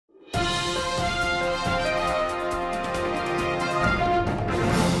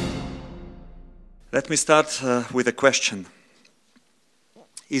Let me start with a question.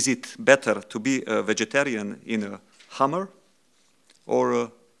 Is it better to be a vegetarian in a Hummer or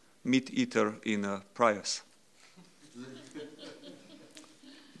a meat eater in a Prius?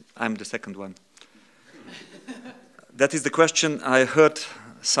 I'm the second one. That is the question I heard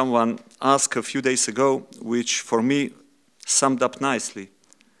someone ask a few days ago, which for me summed up nicely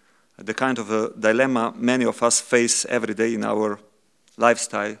the kind of a dilemma many of us face every day in our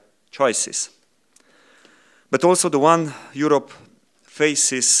lifestyle choices. But also the one Europe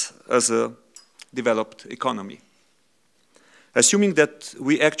faces as a developed economy. Assuming that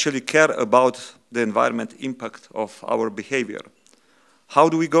we actually care about the environment impact of our behavior, how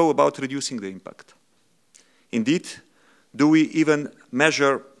do we go about reducing the impact? Indeed, do we even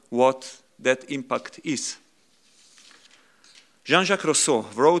measure what that impact is? Jean-Jacques Rousseau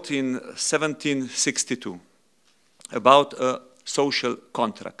wrote in 1762 about a social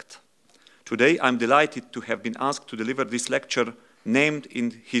contract. Today, I'm delighted to have been asked to deliver this lecture named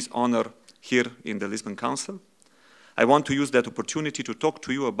in his honor here in the Lisbon Council. I want to use that opportunity to talk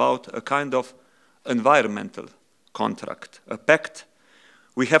to you about a kind of environmental contract, a pact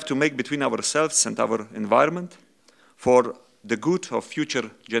we have to make between ourselves and our environment for the good of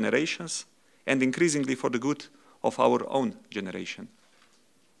future generations and increasingly for the good of our own generation.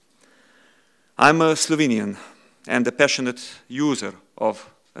 I'm a Slovenian and a passionate user of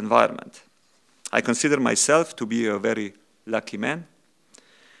environment. I consider myself to be a very lucky man.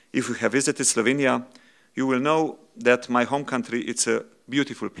 If you have visited Slovenia, you will know that my home country is a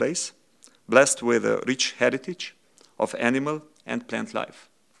beautiful place, blessed with a rich heritage of animal and plant life.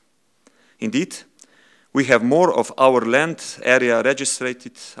 Indeed, we have more of our land area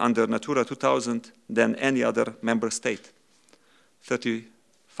registered under Natura 2000 than any other member state,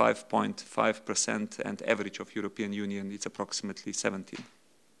 35.5%, and average of European Union is approximately 17%.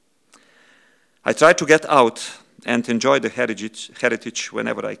 I try to get out and enjoy the heritage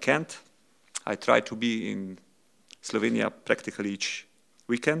whenever I can. I try to be in Slovenia practically each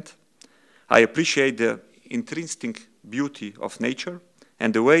weekend. I appreciate the intrinsic beauty of nature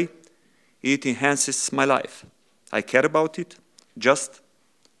and the way it enhances my life. I care about it just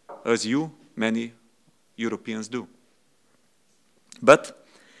as you, many Europeans, do. But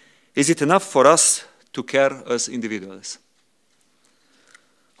is it enough for us to care as individuals?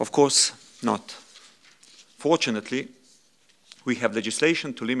 Of course not. Fortunately, we have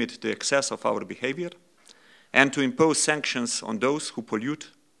legislation to limit the excess of our behavior and to impose sanctions on those who pollute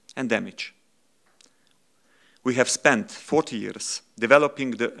and damage. We have spent 40 years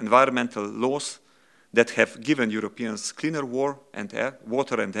developing the environmental laws that have given Europeans cleaner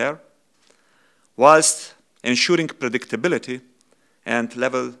water and air, whilst ensuring predictability and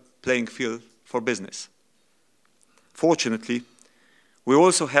level playing field for business. Fortunately, we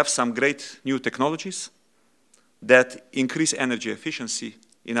also have some great new technologies that increase energy efficiency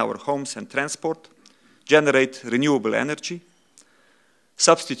in our homes and transport, generate renewable energy,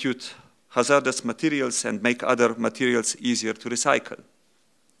 substitute hazardous materials, and make other materials easier to recycle.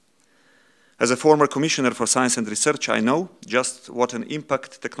 As a former commissioner for science and research, I know just what an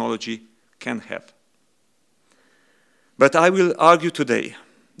impact technology can have. But I will argue today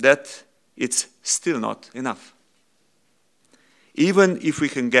that it's still not enough. Even if we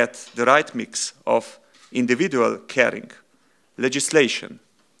can get the right mix of individual caring, legislation,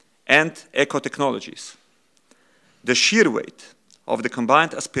 and eco-technologies, the sheer weight of the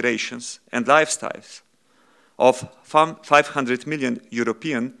combined aspirations and lifestyles of 500 million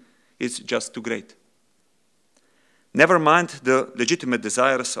Europeans is just too great. Never mind the legitimate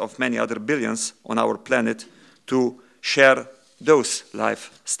desires of many other billions on our planet to share those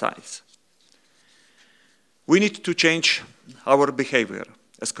lifestyles. We need to change our behavior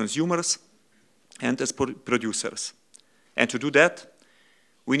as consumers and as producers. And to do that,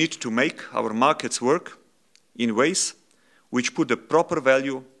 we need to make our markets work in ways which put the proper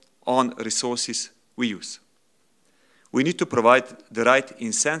value on resources we use. We need to provide the right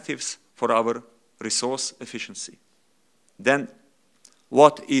incentives for our resource efficiency. Then,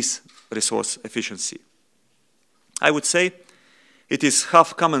 what is resource efficiency? I would say it is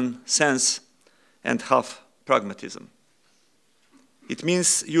half common sense and half pragmatism. It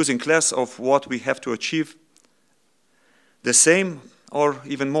means using less of what we have to achieve, the same or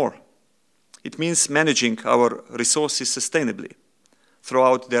even more. It means managing our resources sustainably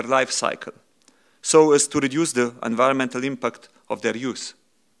throughout their life cycle, so as to reduce the environmental impact of their use.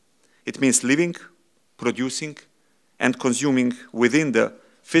 It means living, producing, and consuming within the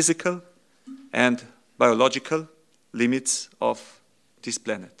physical and biological limits of this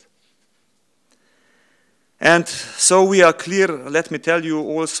planet. And so we are clear, let me tell you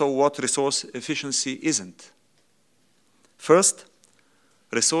also what resource efficiency isn't. First,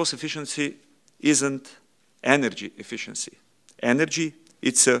 resource efficiency isn't energy efficiency. Energy,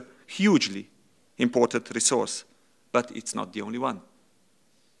 it's a hugely important resource, but it's not the only one.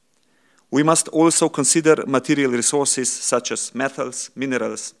 We must also consider material resources such as metals,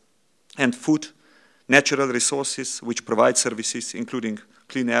 minerals, and food, natural resources which provide services including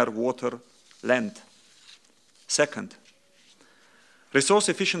clean air, water, land. Second,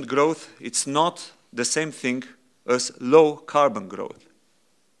 resource-efficient growth, it's not the same thing as low-carbon growth.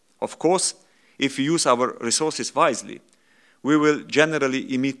 Of course, if we use our resources wisely, we will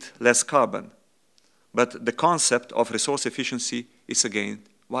generally emit less carbon. But the concept of resource efficiency is again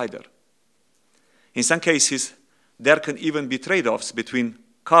wider. In some cases, there can even be trade-offs between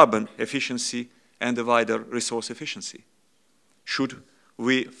carbon efficiency and a wider resource efficiency. Should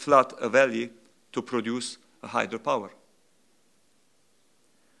we flood a valley to produce a hydropower?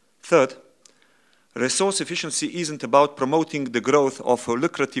 Third, resource efficiency isn't about promoting the growth of a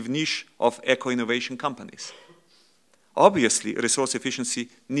lucrative niche of eco-innovation companies. Obviously, resource efficiency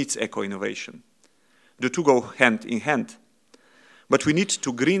needs eco-innovation. The two go hand in hand. But we need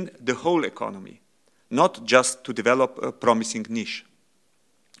to green the whole economy, not just to develop a promising niche.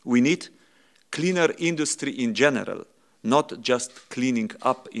 We need cleaner industry in general, not just cleaning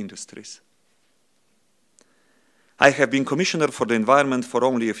up industries. I have been Commissioner for the Environment for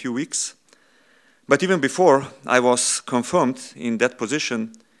only a few weeks, but even before I was confirmed in that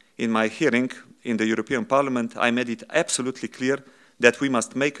position in my hearing in the European Parliament, I made it absolutely clear that we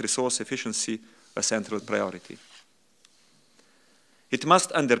must make resource efficiency a central priority. It must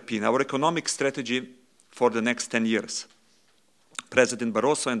underpin our economic strategy for the next 10 years. President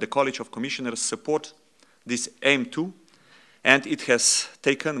Barroso and the College of Commissioners support this aim too, and it has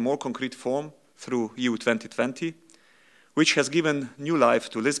taken more concrete form through EU 2020, which has given new life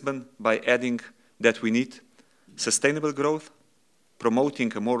to Lisbon by adding that we need sustainable growth,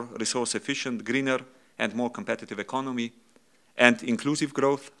 promoting a more resource-efficient, greener and more competitive economy, and inclusive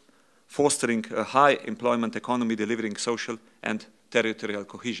growth, fostering a high employment economy delivering social and territorial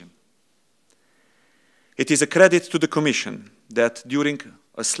cohesion. It is a credit to the Commission that during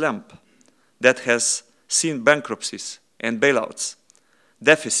a slump that has seen bankruptcies and bailouts,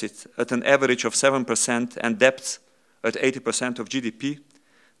 deficit at an average of 7% and debts at 80% of GDP,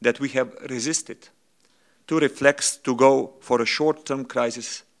 that we have resisted to reflect to go for a short-term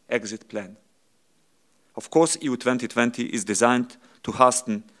crisis exit plan. Of course, EU 2020 is designed to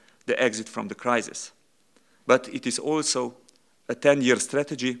hasten the exit from the crisis, but it is also a 10-year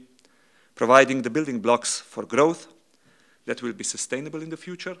strategy providing the building blocks for growth that will be sustainable in the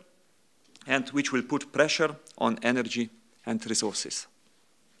future and which will put pressure on energy and resources.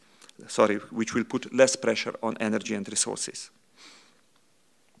 Which will put less pressure on energy and resources.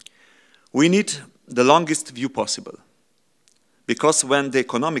 We need the longest view possible, because when the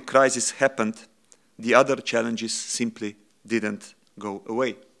economic crisis happened, the other challenges simply didn't go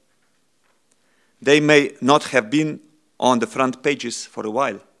away. They may not have been on the front pages for a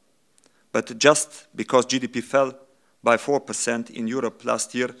while, but just because GDP fell by 4% in Europe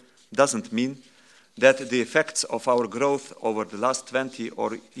last year doesn't mean that the effects of our growth over the last 20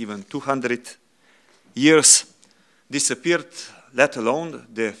 or even 200 years disappeared, let alone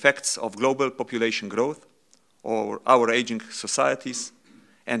the effects of global population growth or our aging societies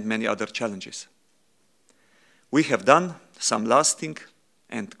and many other challenges. We have done some lasting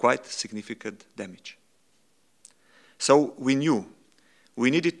and quite significant damage. So we knew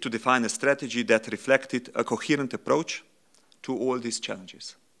we needed to define a strategy that reflected a coherent approach to all these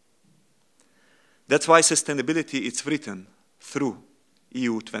challenges. That's why sustainability is written through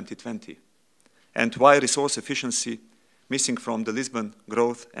EU 2020, and why resource efficiency, missing from the Lisbon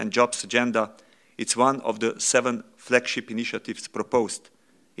Growth and Jobs Agenda, it's one of the 7 flagship initiatives proposed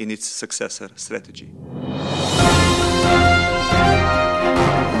in its successor strategy.